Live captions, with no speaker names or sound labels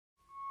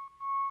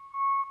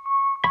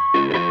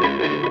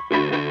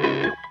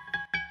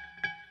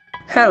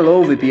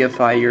Hello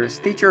VPFires,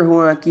 Teacher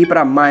Juan aqui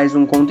para mais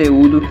um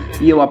conteúdo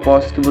e eu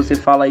aposto que você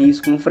fala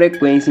isso com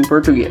frequência em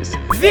português.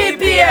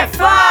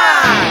 VPFI!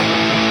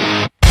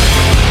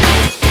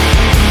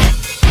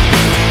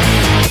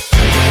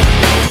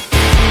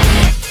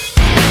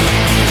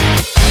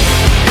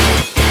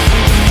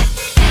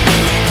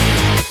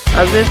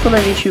 Às vezes quando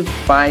a gente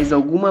faz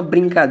alguma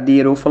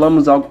brincadeira ou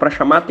falamos algo para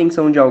chamar a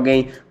atenção de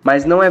alguém,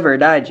 mas não é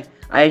verdade,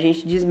 aí a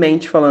gente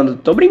desmente falando,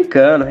 tô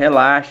brincando,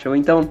 relaxa, ou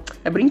então,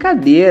 é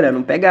brincadeira,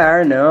 não pega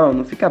ar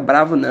não fica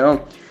bravo não.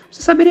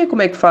 Você saberia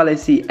como é que fala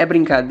esse é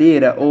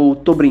brincadeira ou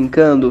tô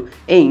brincando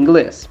em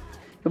inglês?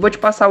 Eu vou te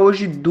passar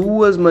hoje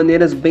duas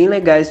maneiras bem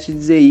legais de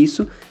dizer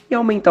isso e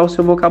aumentar o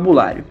seu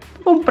vocabulário.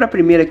 Vamos para a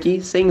primeira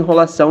aqui, sem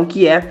enrolação,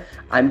 que é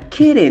I'm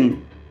kidding.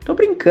 Tô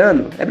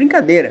brincando, é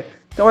brincadeira.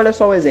 Então olha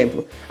só o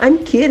exemplo. I'm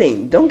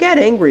kidding, don't get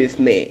angry with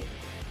me.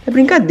 É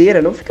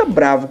brincadeira, não fica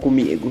bravo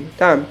comigo,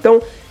 tá?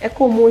 Então é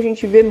comum a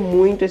gente ver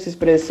muito essa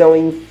expressão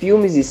em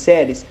filmes e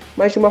séries,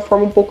 mas de uma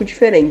forma um pouco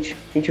diferente.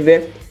 A gente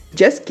vê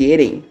just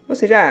kidding, ou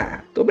seja,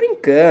 tô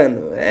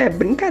brincando, é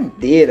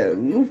brincadeira,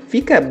 não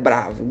fica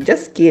bravo,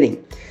 just kidding.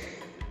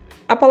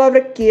 A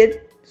palavra kid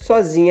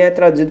sozinha é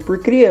traduzida por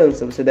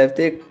criança, você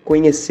deve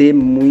conhecer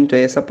muito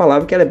essa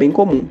palavra que ela é bem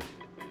comum.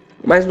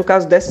 Mas no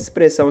caso dessa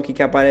expressão aqui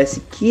que aparece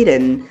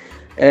kidding,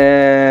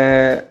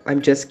 I'm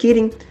just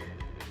kidding,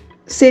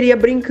 seria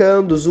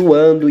brincando,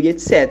 zoando e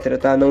etc,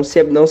 tá?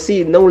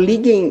 Não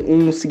liguem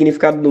um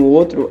significado no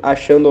outro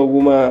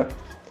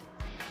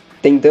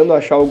tentando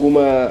achar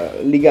alguma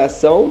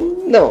ligação,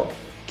 não.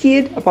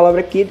 Kid, a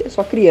palavra kid é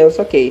só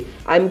criança, ok.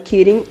 I'm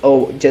kidding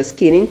ou just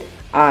kidding,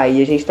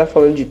 aí a gente tá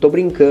falando de tô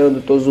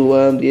brincando, tô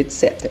zoando e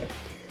etc.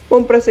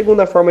 Vamos para a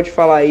segunda forma de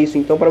falar isso,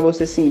 então, para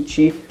você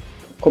sentir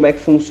como é que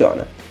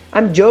funciona.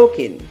 I'm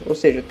joking, ou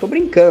seja, tô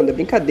brincando, é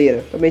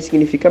brincadeira. Também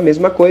significa a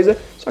mesma coisa,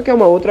 só que é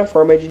uma outra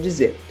forma de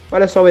dizer.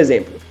 Olha só o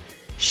exemplo.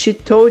 She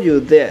told you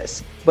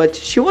this, but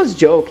she was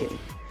joking.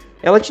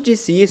 Ela te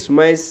disse isso,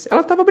 mas ela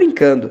estava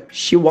brincando.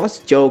 She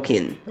was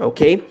joking,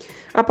 ok?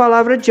 A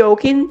palavra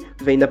joking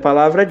vem da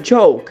palavra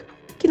joke,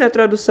 que na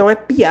tradução é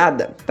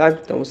piada, tá?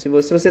 Então, se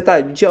você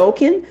tá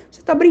joking,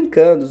 você tá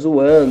brincando,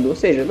 zoando, ou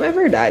seja, não é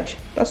verdade.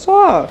 Tá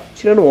só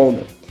tirando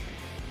onda.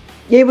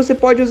 E aí você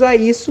pode usar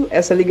isso,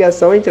 essa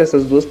ligação entre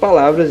essas duas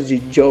palavras de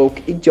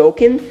joke e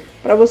joking,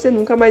 para você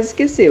nunca mais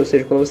esquecer. Ou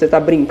seja, quando você está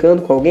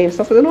brincando com alguém, você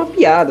está fazendo uma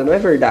piada, não é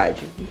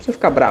verdade. Não precisa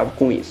ficar bravo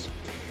com isso.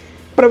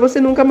 Para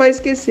você nunca mais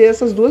esquecer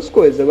essas duas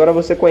coisas. Agora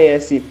você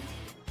conhece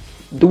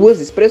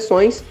duas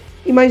expressões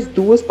e mais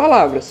duas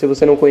palavras. Se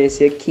você não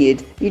conhecia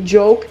kid e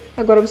joke,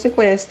 agora você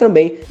conhece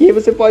também. E aí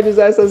você pode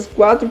usar essas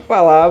 4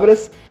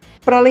 palavras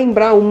para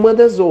lembrar uma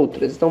das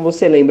outras. Então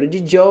você lembra de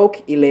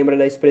joke e lembra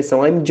da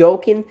expressão I'm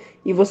joking,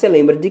 e você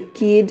lembra de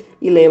kid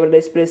e lembra da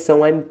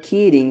expressão I'm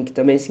kidding, que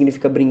também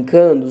significa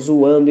brincando,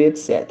 zoando e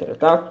etc,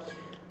 tá?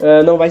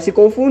 Não vai se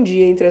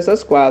confundir entre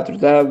essas 4,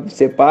 tá?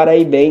 Separa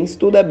aí bem,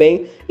 estuda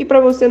bem, e para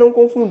você não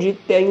confundir,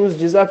 tem os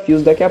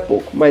desafios daqui a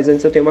pouco. Mas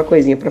antes eu tenho uma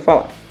coisinha para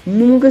falar.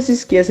 Nunca se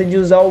esqueça de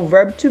usar o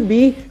verbo to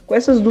be com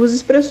essas duas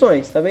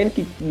expressões. Tá vendo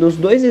que nos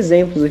dois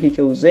exemplos aqui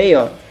que eu usei,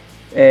 ó,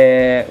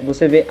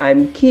 você vê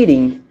I'm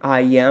kidding,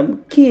 I am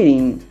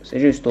kidding, ou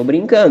seja, eu estou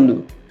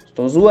brincando,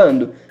 estou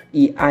zoando.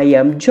 E I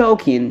am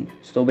joking,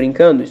 estou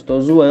brincando, estou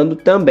zoando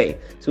também.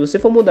 Se você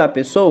for mudar a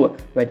pessoa,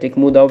 vai ter que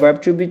mudar o verbo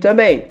to be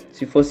também.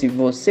 Se fosse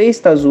você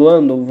está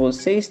zoando ou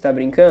você está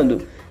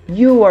brincando,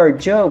 you are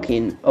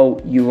joking ou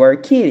you are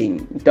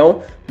kidding. Então,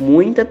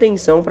 muita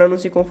atenção para não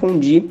se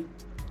confundir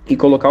e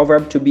colocar o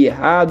verbo to be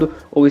errado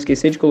ou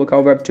esquecer de colocar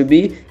o verbo to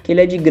be, que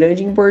ele é de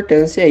grande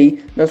importância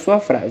aí na sua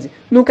frase.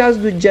 No caso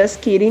do just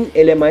kidding,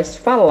 ele é mais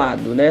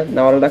falado, né?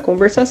 Na hora da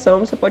conversação,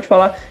 você pode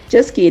falar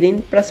just kidding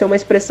para ser uma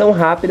expressão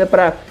rápida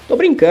para tô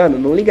brincando,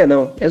 não liga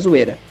não, é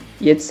zoeira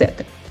e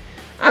etc.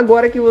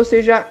 Agora que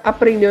você já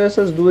aprendeu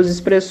essas duas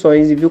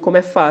expressões e viu como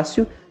é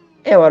fácil,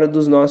 é hora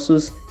dos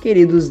nossos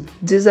queridos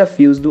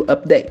desafios do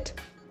update.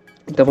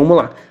 Então vamos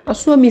lá. A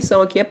sua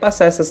missão aqui é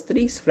passar essas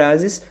 3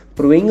 frases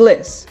para o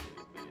inglês.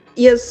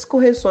 E as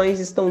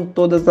correções estão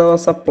todas na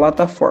nossa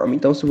plataforma.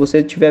 Então, se você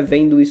estiver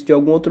vendo isso de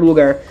algum outro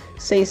lugar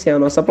sem ser a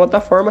nossa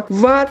plataforma,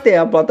 vá até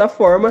a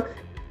plataforma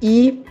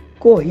e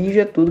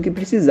corrija tudo que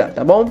precisar,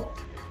 tá bom?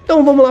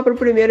 Então, vamos lá para o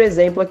primeiro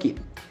exemplo aqui.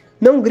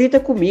 Não grita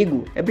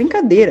comigo, é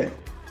brincadeira.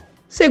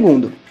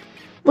 Segundo,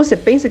 você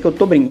pensa que eu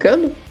tô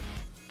brincando?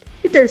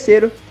 E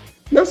terceiro,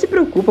 não se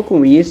preocupa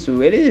com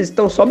isso, eles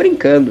estão só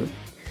brincando.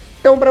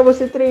 Então, para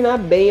você treinar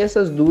bem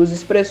essas duas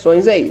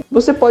expressões aí,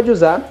 você pode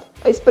usar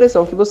a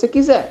expressão que você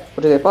quiser.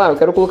 Por exemplo, eu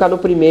quero colocar no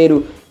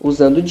primeiro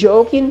usando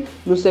joking,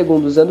 no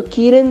segundo usando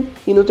kidding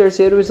e no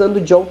terceiro usando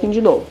joking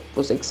de novo.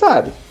 Você que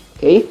sabe,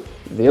 ok?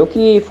 Vê o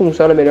que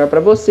funciona melhor para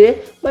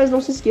você, mas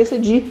não se esqueça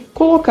de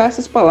colocar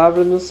essas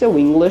palavras no seu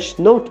English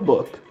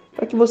Notebook,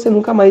 para que você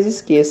nunca mais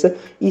esqueça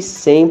e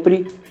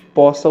sempre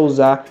possa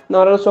usar na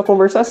hora da sua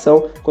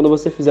conversação, quando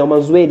você fizer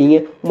uma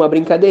zoeirinha, uma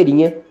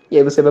brincadeirinha, e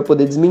aí você vai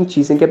poder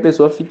desmentir sem que a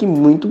pessoa fique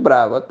muito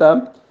brava,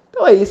 tá?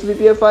 Então é isso,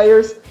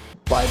 VPFires.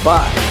 Bye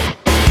bye!